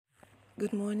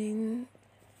Good morning.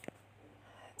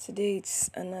 Today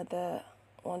it's another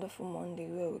wonderful Monday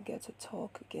where we get to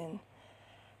talk again.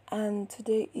 And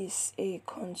today is a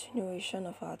continuation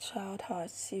of our Child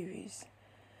Heart series,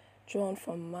 drawn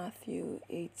from Matthew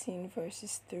 18,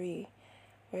 verses 3,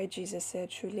 where Jesus said,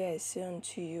 "Truly I say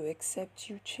unto you, except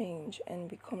you change and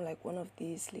become like one of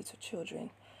these little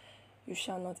children, you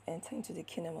shall not enter into the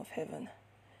kingdom of heaven."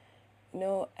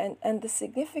 And the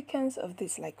significance of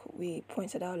this, like we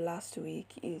pointed out last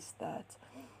week, is that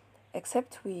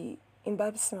except we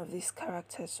imbibe some of these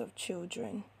characters of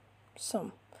children,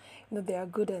 some, there are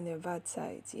good and there are bad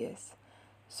sides, yes.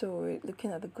 So we're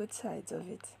looking at the good sides of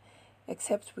it.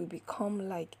 Except we become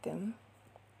like them,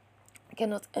 we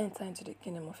cannot enter into the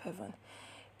kingdom of heaven.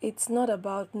 It's not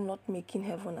about not making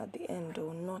heaven at the end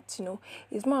or not,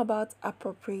 it's more about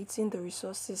appropriating the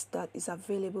resources that is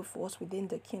available for us within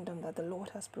the kingdom that the Lord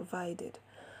has provided.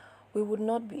 We would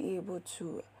not be able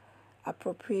to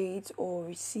appropriate or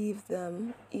receive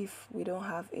them if we don't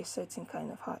have a certain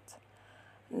kind of heart.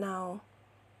 Now,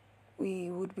 we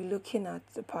would be looking at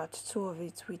the part 2 of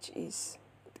it, which is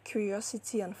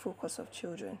curiosity and focus of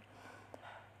children.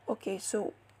 Okay,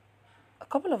 so a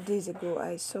couple of days ago,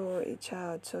 I saw a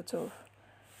child sort of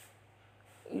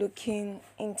looking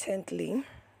intently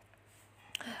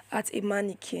at a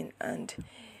mannequin, and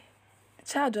the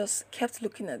child just kept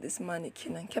looking at this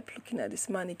mannequin and kept looking at this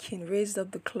mannequin, raised up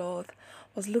the cloth,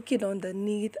 was looking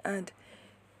underneath, and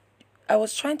I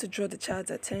was trying to draw the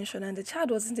child's attention, and the child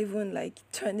wasn't even like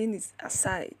turning it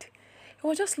aside. He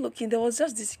was just looking. There was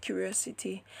just this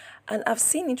curiosity, and I've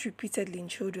seen it repeatedly in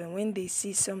children when they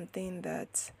see something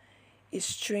that is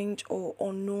strange or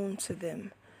unknown to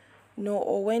them,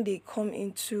 or when they come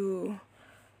into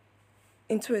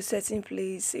a certain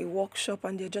place, a workshop,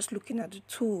 and they're just looking at the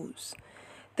tools.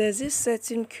 There's this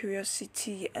certain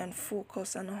curiosity and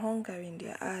focus and hunger in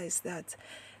their eyes that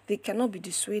they cannot be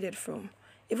dissuaded from.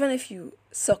 Even if you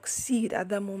succeed at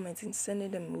that moment in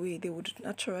sending them away, they would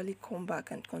naturally come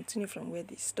back and continue from where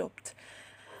they stopped.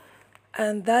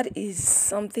 And that is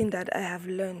something that I have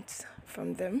learned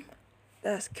from them.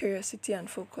 That's curiosity and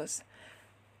focus.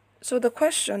 So the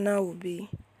question now will be,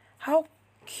 how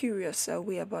curious are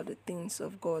we about the things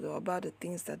of God, or about the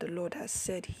things that the Lord has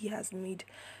said He has made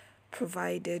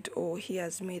provided, or He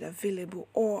has made available,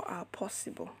 or are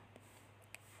possible?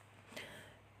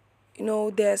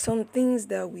 There are some things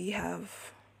that we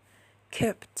have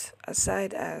kept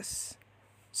aside as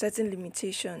certain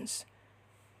limitations,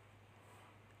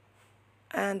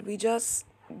 and we just,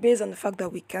 based on the fact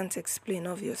that we can't explain,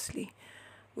 obviously,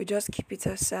 we just keep it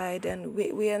aside, and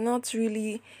we are not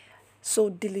really so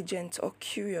diligent or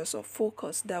curious or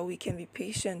focused that we can be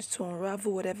patient to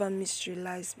unravel whatever mystery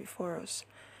lies before us.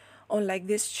 Unlike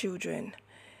these children,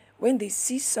 when they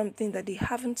see something that they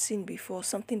haven't seen before,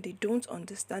 something they don't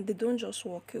understand, they don't just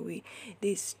walk away.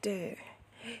 They stare,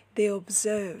 they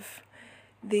observe,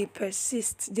 they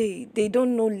persist, they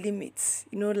don't know limits.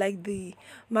 Like the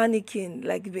mannequin,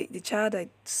 like the child I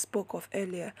spoke of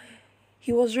earlier.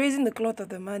 He was raising the cloth of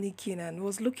the mannequin and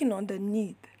was looking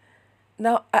underneath.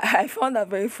 Now, I found that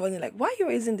very funny. Like, why are you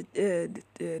raising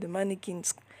the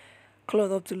mannequin's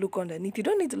cloth up to look underneath? You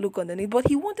don't need to look underneath. But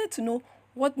he wanted to know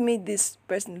what made this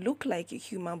person look like a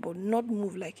human but not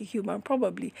move like a human.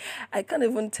 Probably. I can't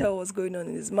even tell what's going on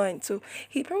in his mind. So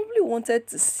he probably wanted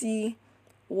to see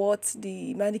what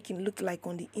the mannequin looked like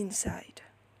on the inside.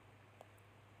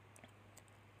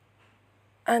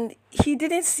 And he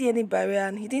didn't see any barrier,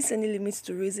 and he didn't see any limits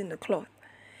to raising the cloth.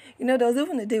 There was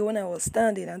even a day when I was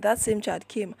standing and that same child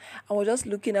came. I was just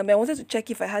looking at me. I wanted to check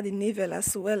if I had a navel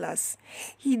as well as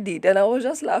he did. And I was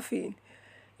just laughing.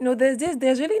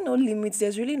 There's really no limits.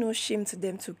 There's really no shame to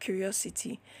them, to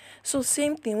curiosity. So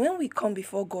same thing, when we come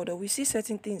before God or we see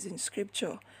certain things in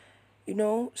scripture,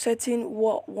 certain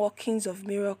workings of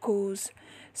miracles,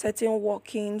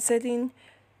 certain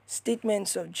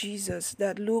statements of Jesus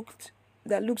that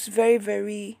looks very,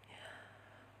 very,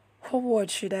 what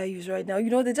word should I use right now?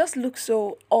 They just look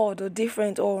so odd or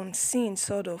different or unseen,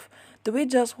 sort of. Do we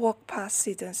just walk past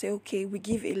it and say, okay, we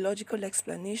give a logical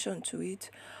explanation to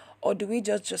it? Or do we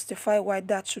just justify why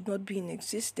that should not be in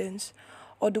existence?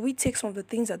 Or do we take some of the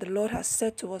things that the Lord has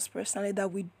said to us personally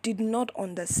that we did not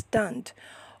understand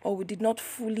or we did not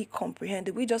fully comprehend?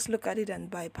 Do we just look at it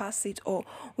and bypass it? Or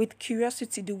with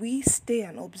curiosity, do we stay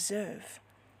and observe?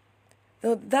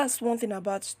 That's one thing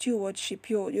about stewardship.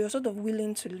 You're sort of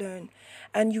willing to learn,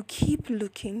 and you keep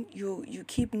looking. You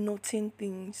keep noting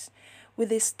things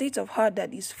with a state of heart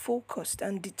that is focused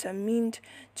and determined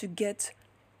to get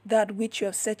that which you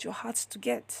have set your hearts to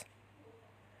get.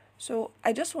 So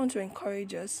I just want to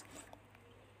encourage us.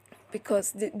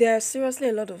 because there are seriously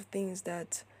a lot of things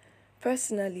that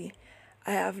personally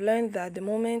I have learned that the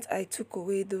moment I took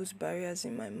away those barriers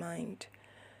in my mind,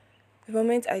 the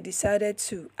moment I decided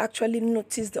to actually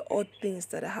notice the odd things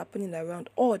that are happening around,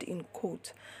 odd in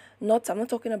quote, I'm not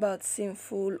talking about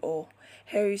sinful or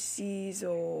heresies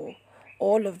or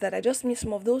all of that. I just mean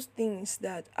some of those things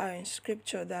that are in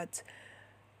scripture that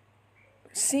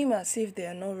seem as if they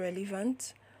are not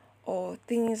relevant, or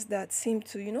things that seem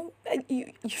to, you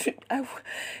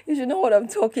should know what I'm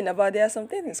talking about. There are some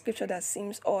things in scripture that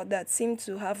seems odd, that seem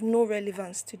to have no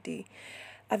relevance today.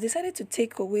 I've decided to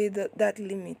take away that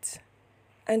limit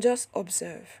and just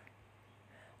observe,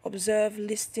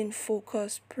 listen,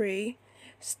 focus, pray,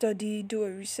 study, do a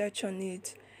research on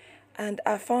it. And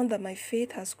I found that my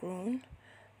faith has grown,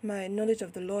 my knowledge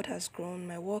of the Lord has grown,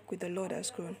 my walk with the Lord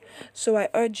has grown. So I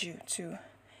urge you to,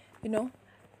 you know,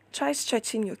 try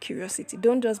stretching your curiosity.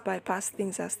 Don't just bypass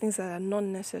things as things that are not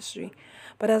necessary.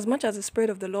 But as much as the Spirit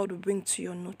of the Lord will bring to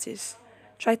your notice,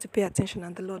 try to pay attention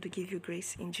and the Lord will give you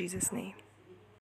grace in Jesus' name.